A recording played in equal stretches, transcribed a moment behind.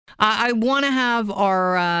I want to have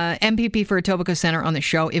our MPP for Etobicoke Centre on the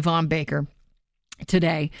show, Yvonne Baker,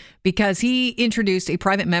 today, because he introduced a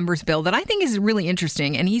private members bill that I think is really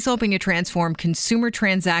interesting, and he's hoping to transform consumer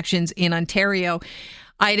transactions in Ontario.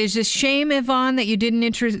 It is a shame, Yvonne, that you didn't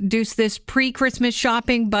introduce this pre-Christmas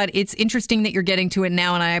shopping, but it's interesting that you're getting to it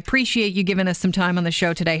now, and I appreciate you giving us some time on the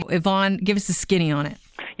show today. Yvonne, give us the skinny on it.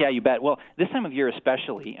 Yeah, you bet. Well, this time of year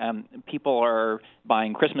especially, people are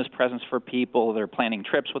buying Christmas presents for people. They're planning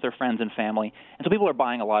trips with their friends and family. And so people are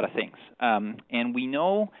buying a lot of things. And we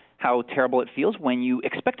know how terrible it feels when you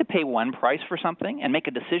expect to pay one price for something and make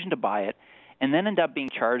a decision to buy it and then end up being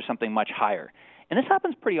charged something much higher. And this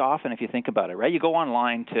happens pretty often if you think about it, right? You go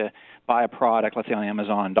online to buy a product, let's say on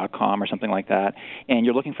Amazon.com or something like that, and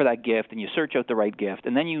you're looking for that gift, and you search out the right gift,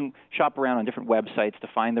 and then you shop around on different websites to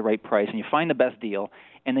find the right price, and you find the best deal,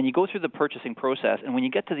 and then you go through the purchasing process, and when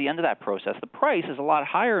you get to the end of that process, the price is a lot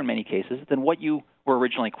higher in many cases than what you were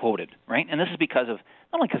originally quoted, right? And this is because of,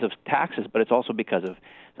 not only because of taxes, but it's also because of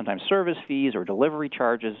sometimes service fees or delivery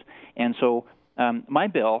charges. And so my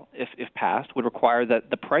bill, if passed, would require that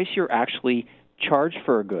the price you're actually charged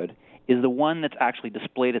for a good is the one that's actually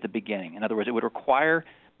displayed at the beginning. In other words, it would require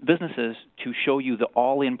businesses to show you the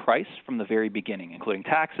all-in price from the very beginning, including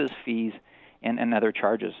taxes, fees, and other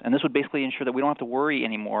charges. And this would basically ensure that we don't have to worry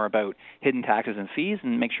anymore about hidden taxes and fees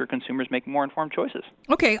and make sure consumers make more informed choices.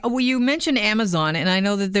 Okay. Well, you mentioned Amazon, and I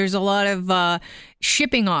know that there's a lot of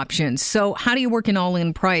shipping options. So how do you work an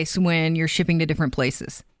all-in price when you're shipping to different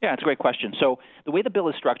places? Yeah, it's a great question. So the way the bill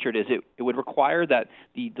is structured is it would require that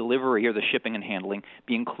the delivery or the shipping and handling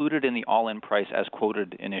be included in the all-in price as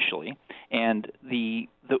quoted initially. And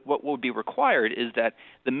what would be required is that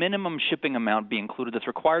the minimum shipping amount be included that's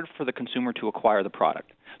required for the consumer to acquire the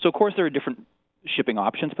product. So, of course, there are different shipping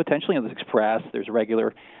options potentially. There's express, there's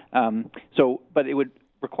regular. But it would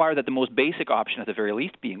require that the most basic option at the very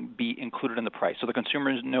least be included in the price, so the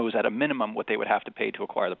consumer knows at a minimum what they would have to pay to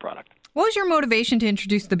acquire the product. What was your motivation to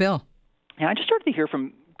introduce the bill? Yeah, I just started to hear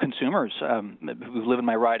from consumers who live in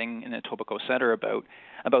my riding in Etobicoke Centre about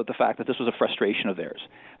the fact that this was a frustration of theirs.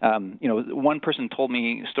 One person told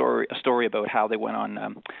me a story about how they went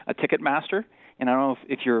on a Ticketmaster, and I don't know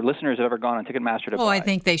if your listeners have ever gone on Ticketmaster to buy. I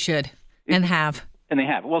think they should and have. And they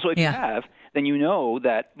have. Well, so if you have, then you know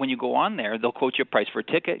that when you go on there, they'll quote you a price for a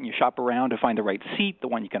ticket, and you shop around to find the right seat, the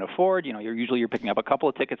one you can afford. You're picking up a couple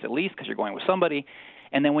of tickets at least because you're going with somebody.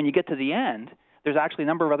 And then when you get to the end, there's actually a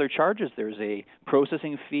number of other charges. There's a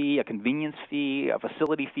processing fee, a convenience fee, a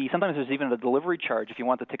facility fee. Sometimes there's even a delivery charge if you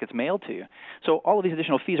want the tickets mailed to you. So all of these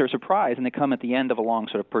additional fees are a surprise, and they come at the end of a long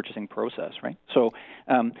sort of purchasing process, right? So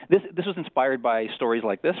this was inspired by stories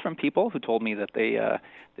like this from people who told me that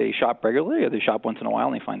they shop regularly or they shop once in a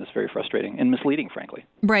while, and they find this very frustrating and misleading, frankly.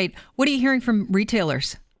 Right. What are you hearing from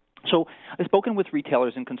retailers? So I've spoken with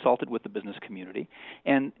retailers and consulted with the business community,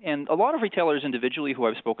 and a lot of retailers individually who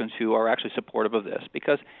I've spoken to are actually supportive of this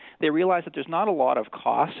because they realize that there's not a lot of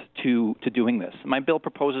cost to doing this. My bill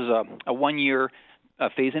proposes a one-year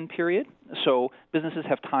phase-in period, so businesses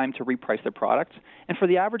have time to reprice their products. And for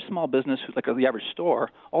the average small business, like the average store,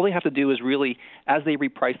 all they have to do is really, as they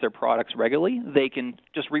reprice their products regularly, they can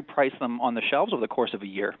just reprice them on the shelves over the course of a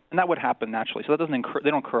year, and that would happen naturally. So they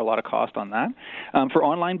don't incur a lot of cost on that. For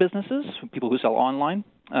online businesses, people who sell online,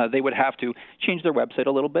 they would have to change their website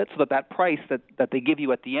a little bit so that price that they give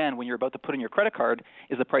you at the end when you're about to put in your credit card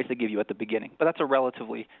is the price they give you at the beginning. But that's a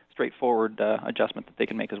relatively straightforward adjustment that they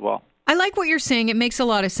can make as well. I like what you're saying. It makes a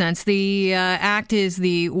lot of sense. The act is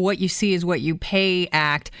the what you see is what you pay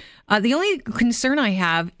act. The only concern I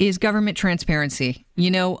have is government transparency.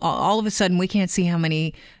 All of a sudden we can't see how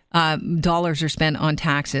many dollars are spent on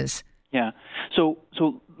taxes. Yeah. So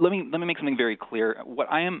let me make something very clear.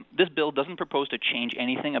 This bill doesn't propose to change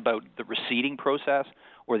anything about the receipting process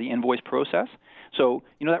or the invoice process. So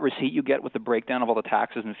that receipt you get with the breakdown of all the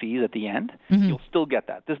taxes and fees at the end, you'll still get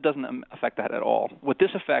that. This doesn't affect that at all. What this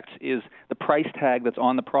affects is the price tag that's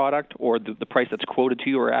on the product or the price that's quoted to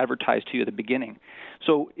you or advertised to you at the beginning.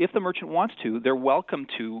 So if the merchant wants to, they're welcome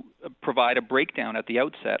to provide a breakdown at the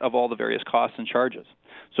outset of all the various costs and charges.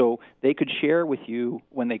 So they could share with you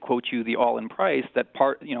when they quote you the all-in price that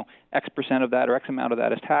X percent of that or X amount of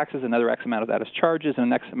that is taxes, another X amount of that is charges, and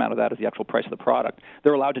an X amount of that is the actual price of the product.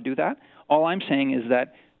 They're allowed to do that. All I'm saying is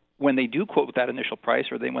that when they do quote that initial price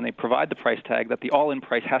or when they provide the price tag, that the all-in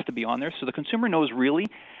price has to be on there so the consumer knows really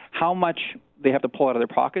how much they have to pull out of their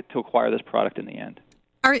pocket to acquire this product in the end.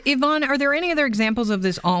 Yvonne, are there any other examples of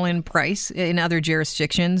this all-in price in other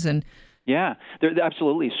jurisdictions? Yeah,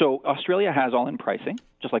 absolutely. So Australia has all-in pricing,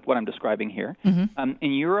 just like what I'm describing here.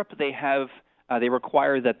 In Europe, they have they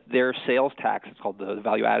require that their sales tax, it's called the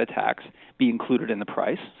value-added tax, be included in the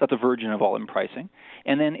price. So that's a version of all-in pricing.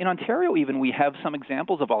 And then in Ontario even, we have some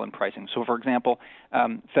examples of all-in pricing. So, for example,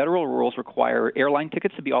 federal rules require airline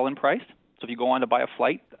tickets to be all-in priced. So if you go on to buy a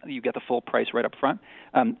flight, you get the full price right up front.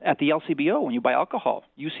 At the LCBO, when you buy alcohol,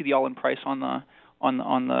 you see the all-in price on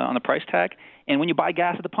the price tag. And when you buy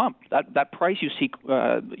gas at the pump, that price you see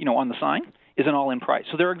on the sign is an all-in price.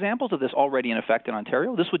 So there are examples of this already in effect in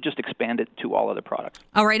Ontario. This would just expand it to all other products.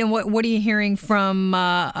 All right. And what are you hearing from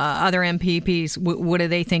other MPPs? What are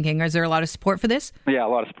they thinking? Is there a lot of support for this? Yeah, a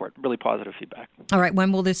lot of support. Really positive feedback. All right.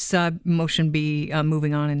 When will this motion be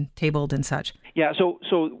moving on and tabled and such? Yeah, so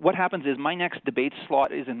what happens is my next debate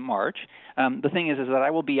slot is in March. The thing is that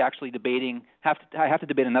I will be actually debating. I have to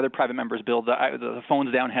debate another private member's bill, the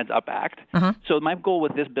Phones Down, Heads Up Act. Uh-huh. So my goal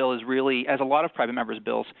with this bill is really, as a lot of private members'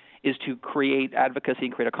 bills, is to create advocacy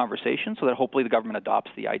and create a conversation so that hopefully the government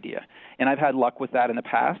adopts the idea. And I've had luck with that in the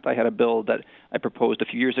past. I had a bill that I proposed a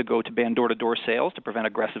few years ago to ban door-to-door sales to prevent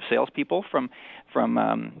aggressive salespeople from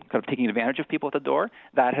kind of taking advantage of people at the door.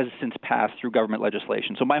 That has since passed through government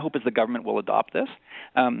legislation. So my hope is the government will adopt this,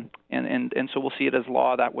 and so we'll see it as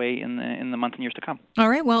law that way in the months and years to come. All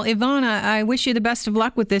right. Well, Yvonne, I wish you the best of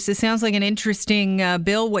luck with this. It sounds like an interesting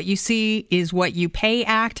bill. What you see is what you pay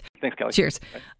act. Thanks, Kelly. Cheers. Bye.